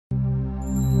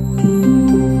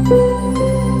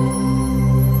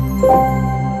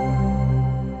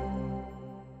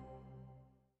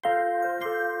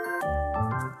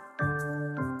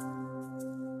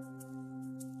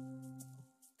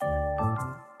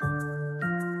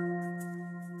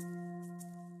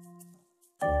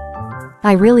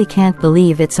I really can't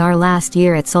believe it's our last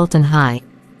year at Sultan High.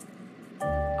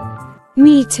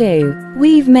 Me too.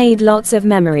 We've made lots of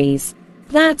memories.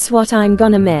 That's what I'm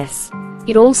gonna miss.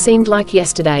 It all seemed like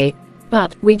yesterday.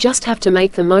 But we just have to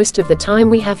make the most of the time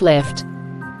we have left.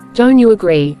 Don't you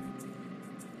agree?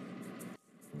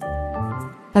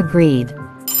 Agreed.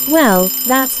 Well,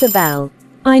 that's the bell.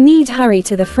 I need hurry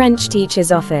to the French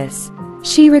teacher's office.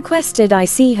 She requested I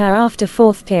see her after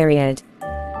 4th period.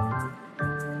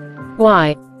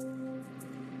 Why?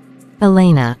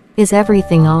 Elena, is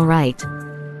everything alright?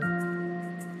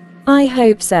 I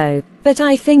hope so, but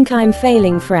I think I'm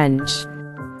failing French.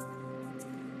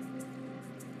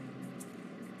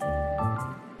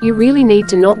 You really need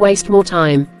to not waste more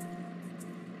time.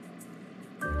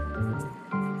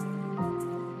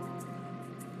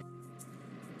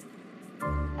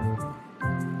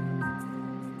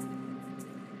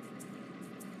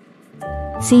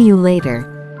 See you later.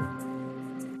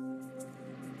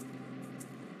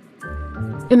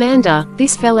 Amanda,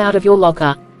 this fell out of your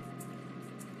locker.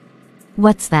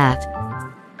 What's that?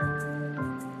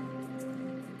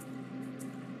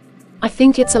 I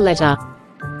think it's a letter.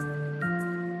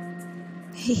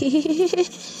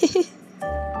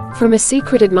 From a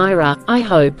secret admirer, I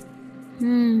hope.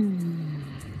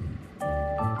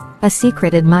 A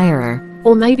secret admirer.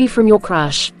 Or maybe from your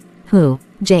crush. Who?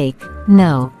 Jake?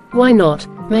 No. Why not?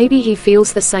 Maybe he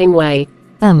feels the same way.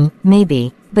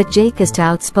 Maybe. But Jake is too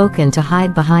outspoken to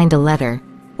hide behind a letter.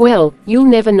 Well, you'll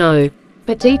never know.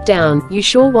 But deep down, you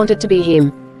sure want it to be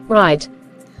him. Right?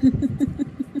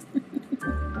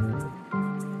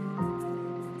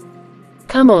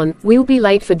 Come on, we'll be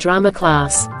late for drama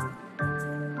class.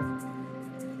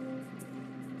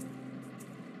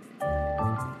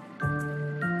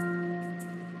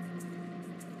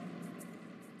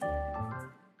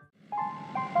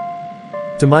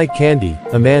 To my Candy,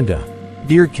 Amanda.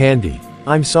 Dear Candy,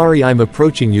 I'm sorry I'm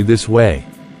approaching you this way.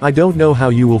 I don't know how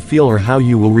you will feel or how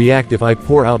you will react if I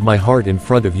pour out my heart in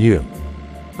front of you.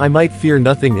 I might fear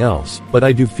nothing else, but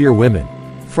I do fear women.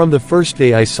 From the first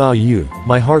day I saw you,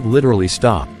 my heart literally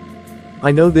stopped.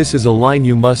 I know this is a line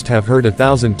you must have heard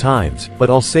 1,000 times,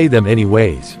 but I'll say them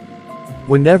anyways.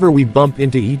 Whenever we bump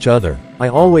into each other, I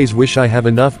always wish I have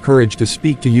enough courage to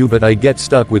speak to you, but I get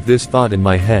stuck with this thought in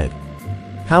my head.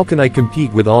 How can I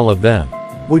compete with all of them?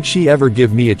 Would she ever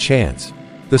give me a chance?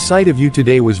 The sight of you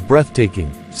today was breathtaking.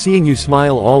 Seeing you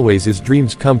smile always is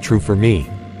dreams come true for me.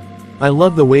 I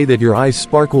love the way that your eyes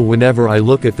sparkle whenever I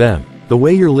look at them, the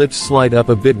way your lips slide up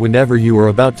a bit whenever you are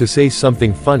about to say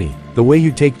something funny, the way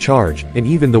you take charge, and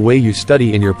even the way you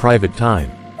study in your private time.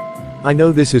 I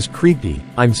know this is creepy,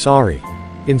 I'm sorry.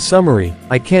 In summary,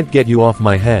 I can't get you off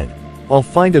my head. I'll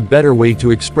find a better way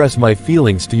to express my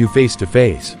feelings to you face to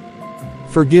face.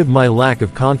 Forgive my lack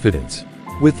of confidence.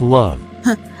 With love.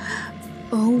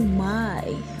 Oh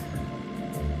my.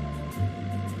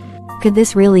 Could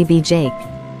this really be Jake?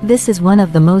 This is one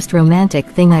of the most romantic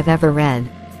thing I've ever read.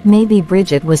 Maybe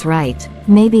Bridget was right.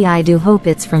 Maybe I do hope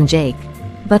it's from Jake.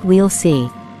 But we'll see.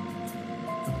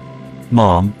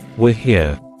 Mom, we're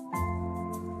here.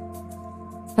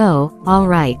 Oh,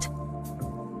 alright.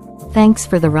 Thanks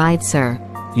for the ride, sir.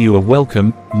 You are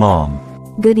welcome, Mom.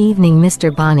 Good evening,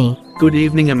 Mr. Bonnie. Good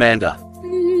evening, Amanda.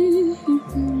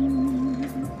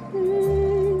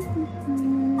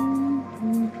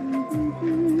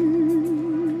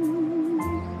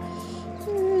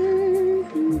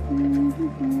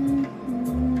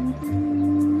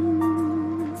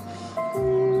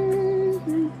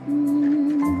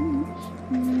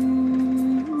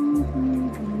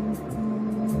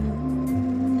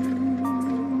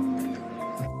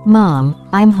 Mom,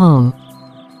 I'm home.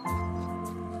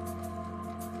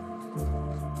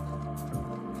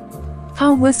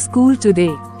 How was school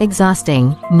today?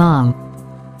 Exhausting, Mom.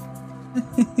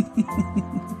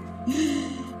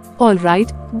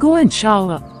 Alright, go and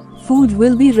shower. Food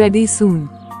will be ready soon.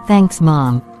 Thanks,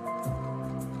 Mom.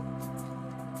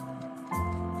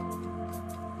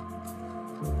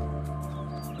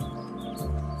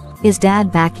 Is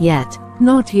Dad back yet?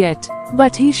 Not yet,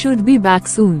 but he should be back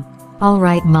soon.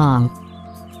 Alright, Mom.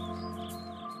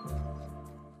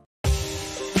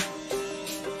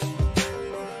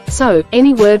 So,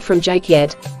 any word from Jake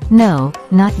yet? No,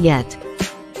 not yet.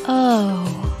 Oh.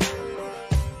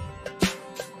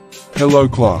 Hello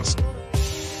class.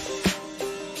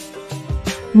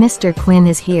 Mr. Quinn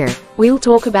is here. We'll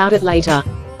talk about it later.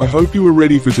 I hope you were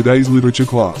ready for today's literature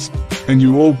class. And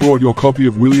you all brought your copy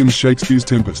of William Shakespeare's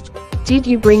Tempest. Did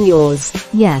you bring yours?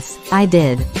 Yes, I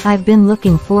did. I've been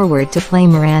looking forward to play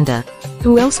Miranda.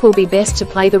 Who else will be best to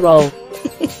play the role?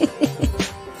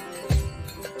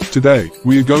 Today,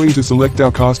 we are going to select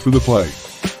our cast for the play.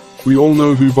 We all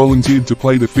know who volunteered to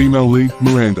play the female lead,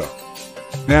 Miranda.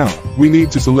 Now, we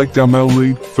need to select our male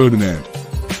lead, Ferdinand.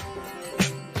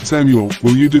 Samuel,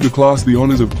 will you do the class the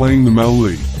honors of playing the male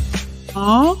lead?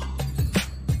 Huh?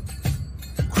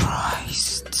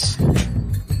 Christ.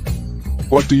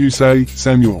 What do you say,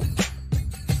 Samuel?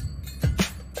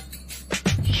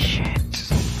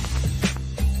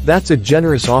 That's a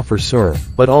generous offer, sir,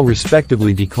 but I'll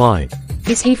respectively decline.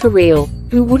 Is he for real?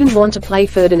 Who wouldn't want to play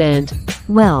Ferdinand?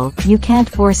 Well, you can't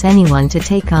force anyone to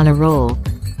take on a role.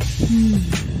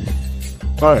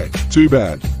 Alright, too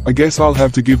bad. I guess I'll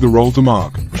have to give the role to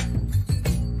Mark.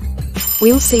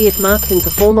 We'll see if Mark can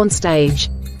perform on stage.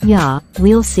 Yeah,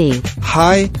 we'll see.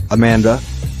 Hi, Amanda.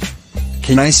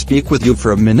 Can I speak with you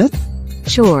for a minute?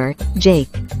 Sure, Jake.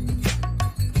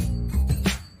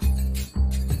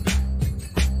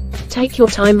 Take your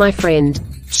time, my friend.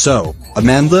 So,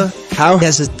 Amanda, how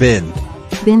has it been?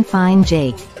 Been fine,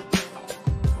 Jake.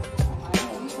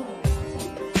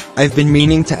 I've been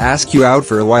meaning to ask you out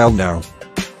for a while now.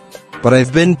 But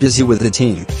I've been busy with the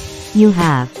team. You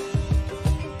have.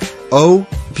 Oh,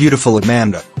 beautiful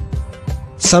Amanda.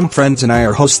 Some friends and I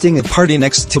are hosting a party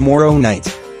next tomorrow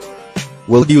night.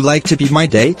 Will you like to be my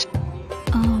date?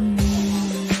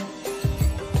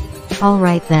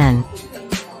 Alright then.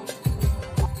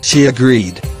 She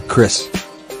agreed, Chris.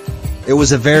 It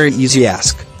was a very easy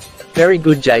ask. Very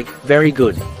good, Jake, very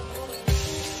good.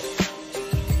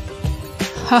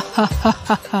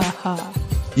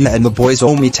 Yeah, and the boys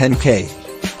owe me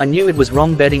 10k. I knew it was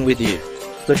wrong betting with you.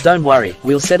 But don't worry,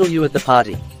 we'll settle you at the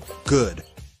party. Good.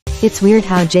 It's weird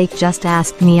how Jake just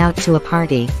asked me out to a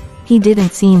party. He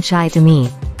didn't seem shy to me.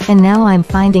 And now I'm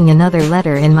finding another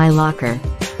letter in my locker.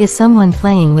 Is someone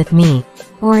playing with me?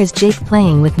 Or is Jake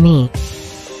playing with me?